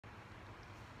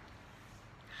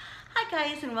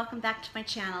guys, and welcome back to my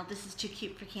channel. This is Too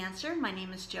Cute for Cancer. My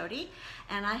name is Jody,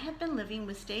 and I have been living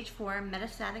with stage 4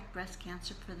 metastatic breast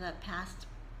cancer for the past,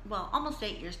 well, almost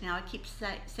 8 years now. I keep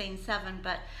saying 7,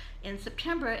 but in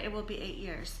September it will be 8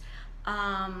 years.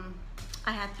 I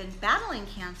have been battling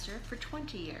cancer for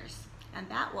 20 years, and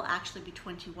that will actually be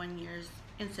 21 years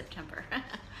in September.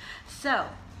 So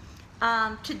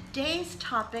today's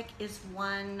topic is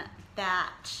one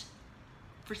that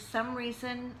for some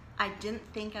reason I didn't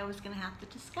think I was going to have to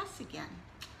discuss again.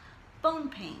 Bone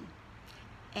pain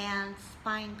and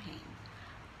spine pain.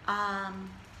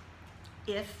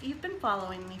 If you've been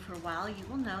following me for a while, you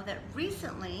will know that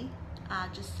recently,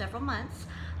 just several months,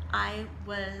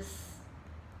 the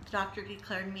doctor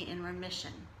declared me in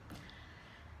remission.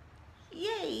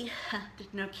 Yay!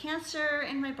 There's no cancer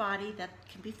in my body that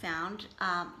can be found.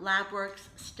 Lab work's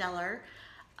stellar.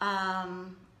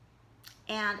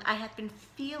 And I had been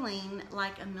feeling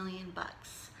like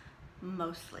 $1,000,000,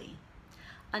 mostly,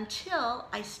 until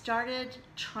I started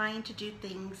trying to do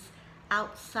things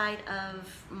outside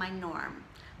of my norm,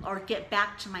 or get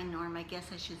back to my norm, I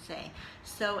guess I should say.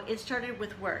 So it started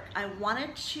with work. I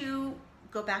wanted to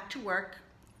go back to work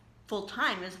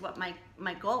full-time is what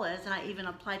my goal is, and I even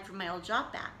applied for my old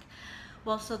job back.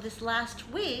 Well, so this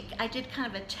last week, I did kind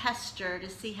of a tester to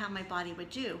see how my body would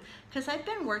do. Because I've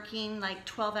been working like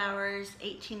 12 hours,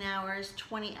 18 hours,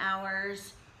 20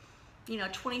 hours,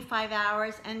 25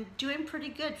 hours, and doing pretty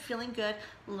good, feeling good.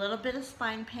 A little bit of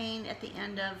spine pain at the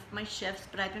end of my shifts,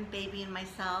 but I've been babying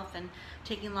myself and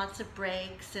taking lots of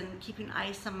breaks and keeping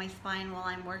ice on my spine while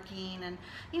I'm working, and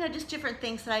just different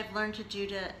things that I've learned to do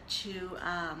to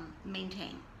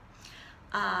maintain.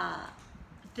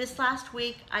 This last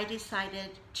week, I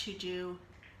decided to do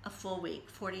a full week,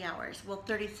 40 hours, well,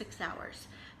 36 hours.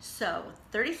 So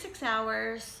 36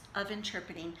 hours of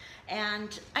interpreting.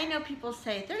 And I know people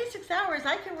say, 36 hours,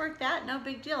 I can work that, no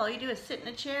big deal. All you do is sit in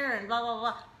a chair and blah, blah,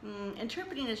 blah.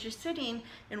 Interpreting is you're sitting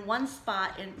in one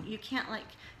spot and you can't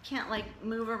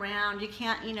move around. You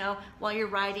can't, while you're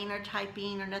writing or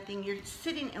typing or nothing, you're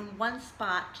sitting in one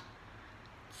spot,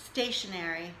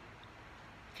 stationary,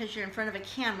 because you're in front of a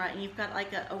camera and you've got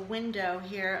like a window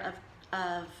here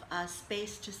of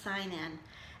space to sign in,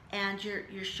 and your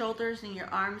shoulders and your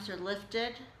arms are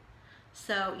lifted.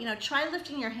 So try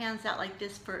lifting your hands out like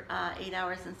this for 8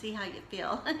 hours and see how you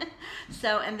feel.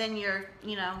 So, and then you're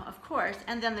of course,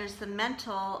 and then there's the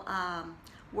mental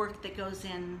work that goes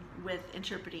in with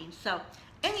interpreting. So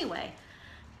anyway,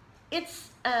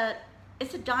 it's a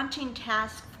daunting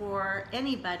task for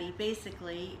anybody,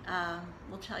 basically.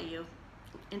 Will tell you,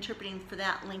 interpreting for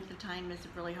that length of time is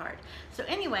really hard. So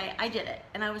anyway, I did it,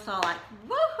 and I was all like,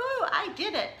 woohoo, I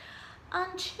did it,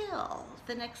 until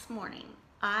the next morning.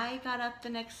 I got up the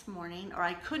next morning, or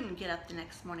I couldn't get up the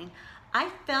next morning. I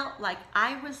felt like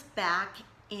I was back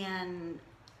in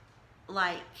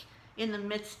the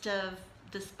midst of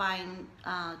the spine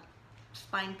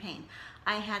pain.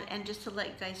 And just to let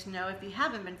you guys know, if you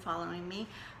haven't been following me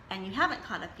and you haven't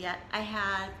caught up yet, I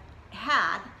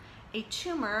had a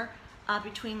tumor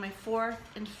between my 4th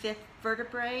and 5th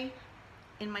vertebrae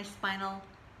in my spinal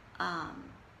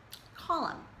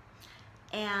column,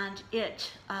 and it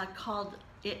caused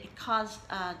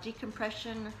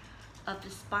decompression of the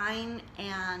spine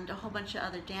and a whole bunch of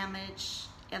other damage.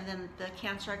 And then the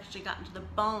cancer actually got into the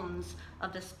bones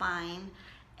of the spine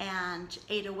and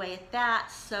ate away at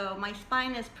that. So my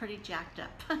spine is pretty jacked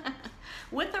up.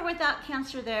 With or without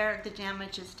cancer there, the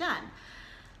damage is done.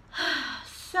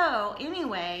 So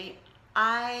anyway,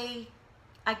 I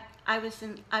was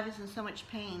in so much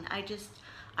pain.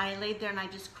 I laid there and I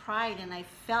just cried, and I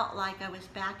felt like I was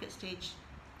back at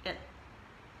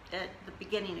the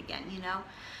beginning again,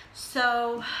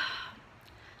 So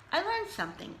I learned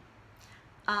something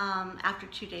after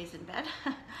 2 days in bed.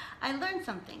 I learned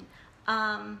something.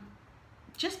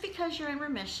 Just because you're in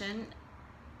remission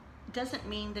doesn't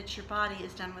mean that your body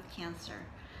is done with cancer.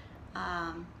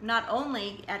 Not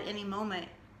only at any moment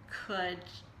could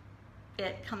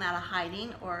it come out of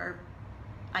hiding, or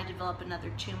I develop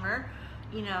another tumor,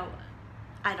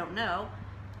 I don't know.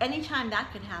 Anytime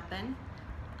that could happen.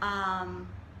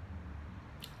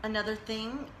 Another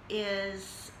thing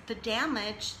is the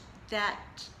damage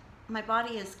that my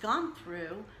body has gone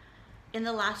through in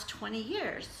the last 20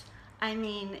 years. I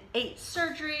mean, 8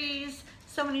 surgeries,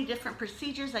 so many different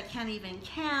procedures I can't even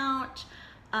count.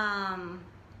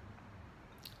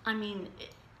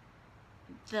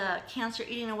 The cancer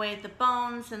eating away at the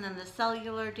bones, and then the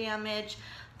cellular damage,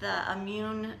 the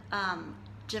immune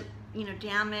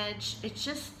damage. It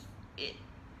just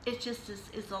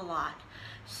is a lot.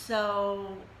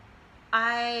 So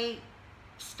I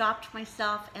stopped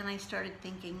myself and I started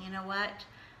thinking, you know what?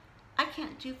 I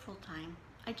can't do full-time.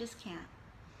 I just can't.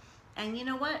 And you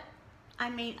know what? I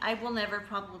mean, I will never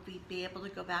probably be able to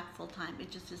go back full-time.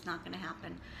 It just is not going to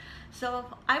happen. So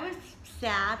I was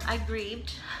sad. I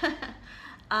grieved.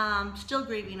 Still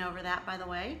grieving over that, by the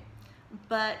way.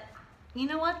 But you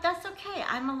know what? That's okay.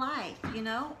 I'm alive, you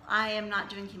know? I am not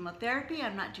doing chemotherapy.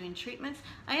 I'm not doing treatments.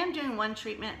 I am doing one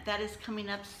treatment that is coming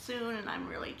up soon, and I'm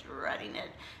really dreading it.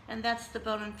 And that's the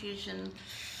bone infusion.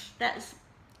 That is,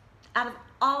 out of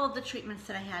all of the treatments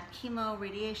that I had, chemo,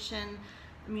 radiation,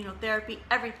 immunotherapy,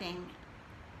 everything,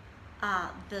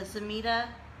 the Zamita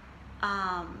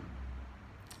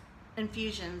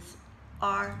infusions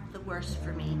are the worst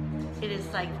for me. It is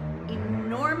like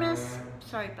enormous,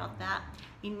 sorry about that,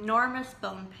 enormous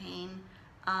bone pain,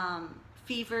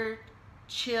 fever,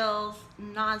 chills,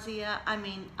 nausea. I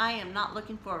mean, I am not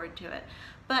looking forward to it,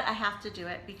 but I have to do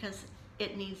it because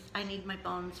I need my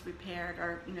bones repaired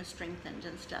or, you know, strengthened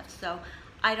and stuff. So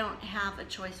I don't have a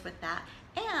choice with that.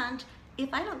 And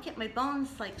if I don't get my bones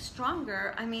like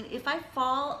stronger, I mean, if I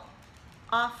fall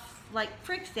off, like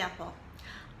for example,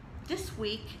 this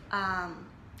week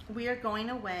we are going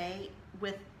away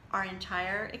with our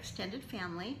entire extended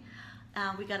family.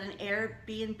 We got an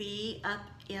Airbnb up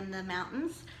in the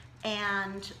mountains,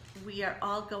 and we are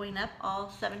all going up, all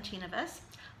 17 of us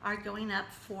are going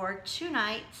up for 2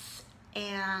 nights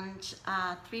and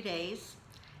 3 days.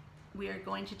 We are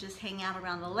going to just hang out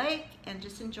around the lake and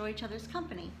just enjoy each other's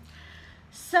company.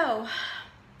 So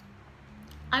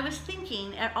I was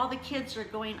thinking, all the kids are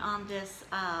going on this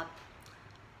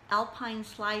alpine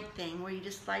slide thing where you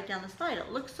just slide down the slide. It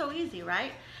looks so easy,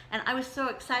 right? And I was so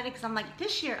excited because I'm like,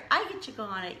 this year I get to go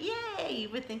on it. Yay! You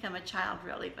would think I'm a child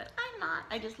really, but I'm not.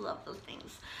 I just love those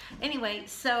things. Anyway,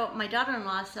 so my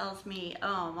daughter-in-law tells me,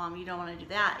 oh, Mom, you don't want to do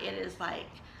that. It is like,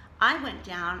 I went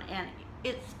down and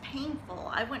it's painful.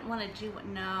 I wouldn't want to do it.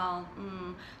 No.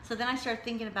 So then I started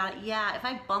thinking about it. Yeah, if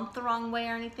I bump the wrong way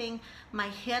or anything, my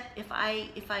hip, if I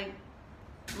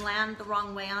land the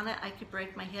wrong way on it, I could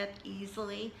break my hip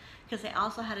easily, because I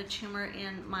also had a tumor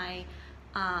in my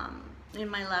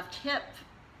left hip.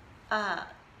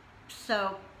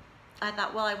 So I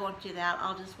thought, well, I won't do that.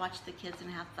 I'll just watch the kids and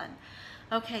have fun.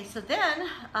 Okay, so then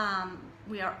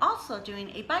we are also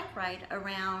doing a bike ride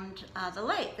around the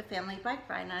lake, a family bike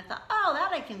ride, and I thought, oh,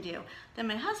 that I can do. Then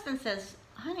my husband says,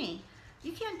 honey,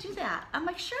 you can't do that. I'm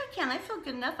like, sure I can. I feel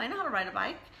good enough. I know how to ride a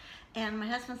bike. And my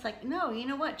husband's like, no, you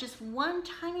know what? Just one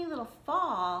tiny little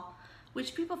fall,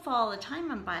 which people fall all the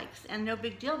time on bikes, and no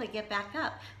big deal, they get back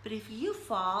up. But if you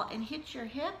fall and hit your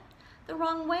hip the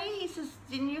wrong way, he says,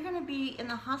 then you're going to be in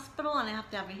the hospital and I have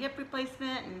to have a hip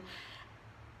replacement,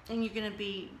 and you're going to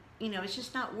be, you know, it's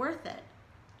just not worth it.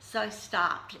 So I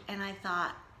stopped and I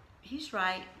thought, he's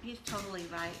right. He's totally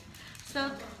right. So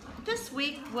this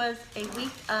week was a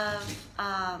week of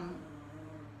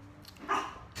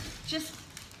just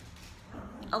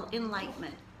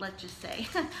enlightenment, let's just say.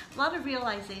 A lot of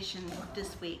realization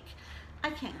this week. I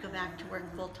can't go back to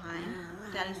work full time.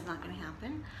 That is not going to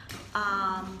happen.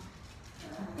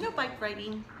 No bike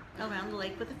riding around the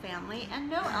lake with the family, and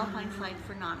no alpine slide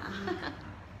for Nana.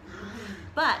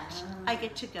 But I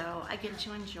get to go. I get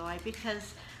to enjoy,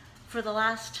 because for the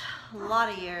last lot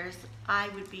of years, I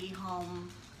would be home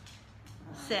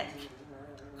sick,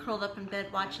 curled up in bed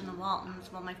watching the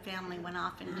Waltons while my family went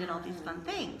off and did all these fun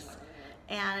things.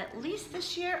 And at least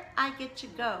this year, I get to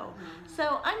go.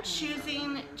 So I'm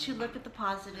choosing to look at the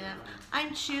positive.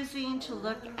 I'm choosing to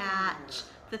look at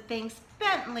the things.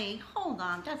 Bentley, hold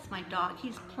on, that's my dog,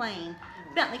 he's playing.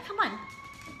 Bentley, come on,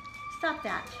 stop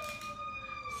that,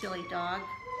 silly dog.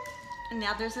 And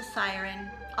now there's a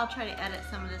siren. I'll try to edit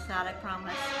some of this out, I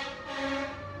promise.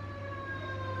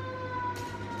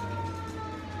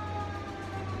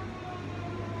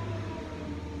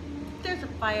 There's a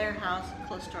firehouse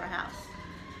close to our house.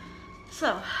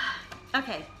 So,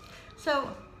 okay, so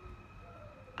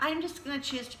I'm just going to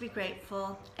choose to be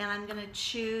grateful, and I'm going to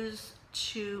choose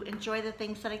to enjoy the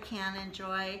things that I can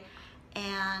enjoy,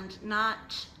 and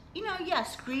not, you know,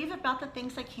 yes, grieve about the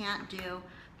things I can't do,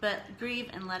 but grieve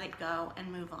and let it go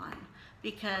and move on.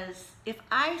 Because if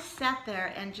I sat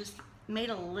there and just made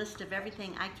a list of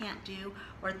everything I can't do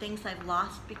or things I've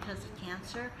lost because of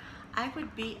cancer, I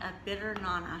would be a bitter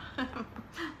Nana,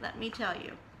 let me tell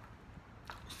you.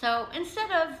 So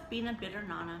instead of being a bitter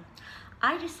Nana,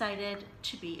 I decided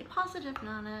to be a positive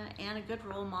Nana and a good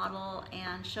role model,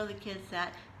 and show the kids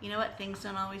that, you know what, things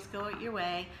don't always go your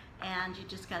way, and you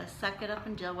just gotta suck it up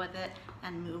and deal with it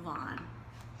and move on.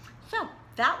 So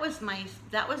that was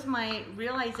my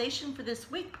realization for this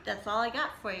week. That's all I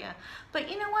got for you. But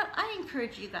you know what? I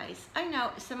encourage you guys. I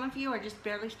know some of you are just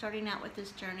barely starting out with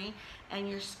this journey, and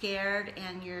you're scared,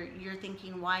 and you're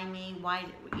thinking, why me? Why,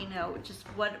 you know, just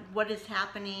what is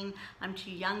happening? I'm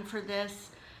too young for this.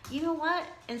 You know what?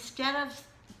 Instead of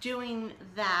doing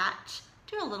that,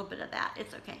 do a little bit of that.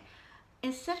 It's okay.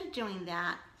 Instead of doing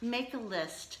that, make a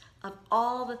list of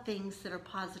all the things that are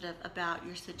positive about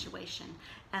your situation.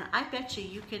 And I bet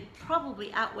you could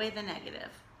probably outweigh the negative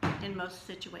in most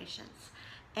situations.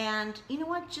 And you know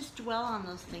what? Just dwell on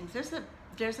those things.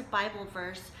 There's a Bible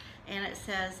verse, and it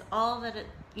says, all that it,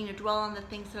 you know, dwell on the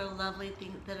things that are lovely,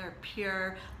 things that are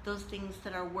pure, those things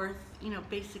that are worth, you know,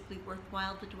 basically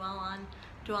worthwhile to dwell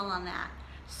on that.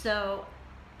 So,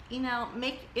 you know,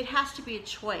 it has to be a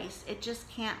choice. It just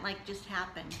can't like just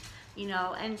happen, you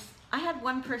know. And I had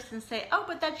one person say, oh,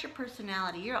 but that's your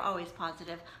personality. You're always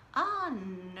positive. Ah,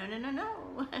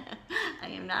 no. I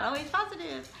am not always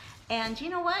positive. And you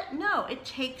know what? No, it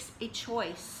takes a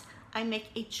choice. I make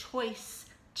a choice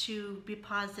to be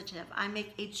positive. I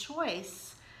make a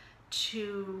choice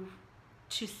to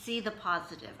see the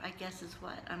positive, I guess is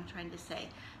what I'm trying to say.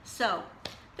 So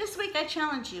this week I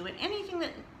challenge you, and anything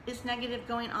that is negative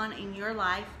going on in your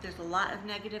life, there's a lot of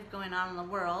negative going on in the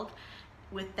world.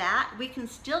 With that, we can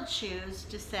still choose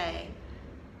to say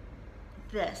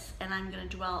this, and I'm going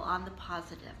to dwell on the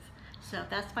positive. So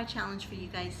that's my challenge for you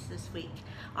guys this week.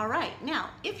 All right, now,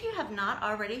 if you have not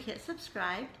already hit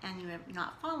subscribe and you are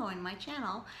not following my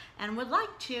channel and would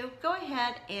like to, go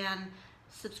ahead and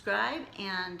subscribe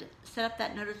and set up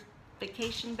that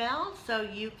notification bell so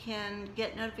you can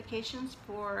get notifications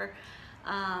for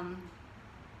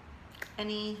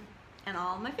any and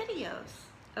all my videos.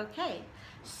 Okay,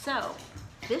 so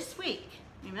this week,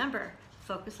 remember,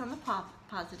 focus on the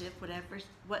positive,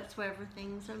 whatsoever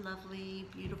things are lovely,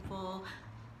 beautiful,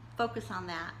 focus on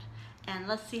that. And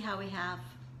let's see how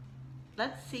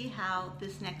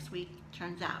this next week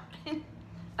turns out.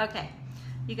 Okay,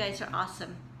 you guys are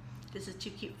awesome. This is Too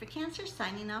Cute for Cancer,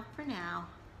 signing off for now.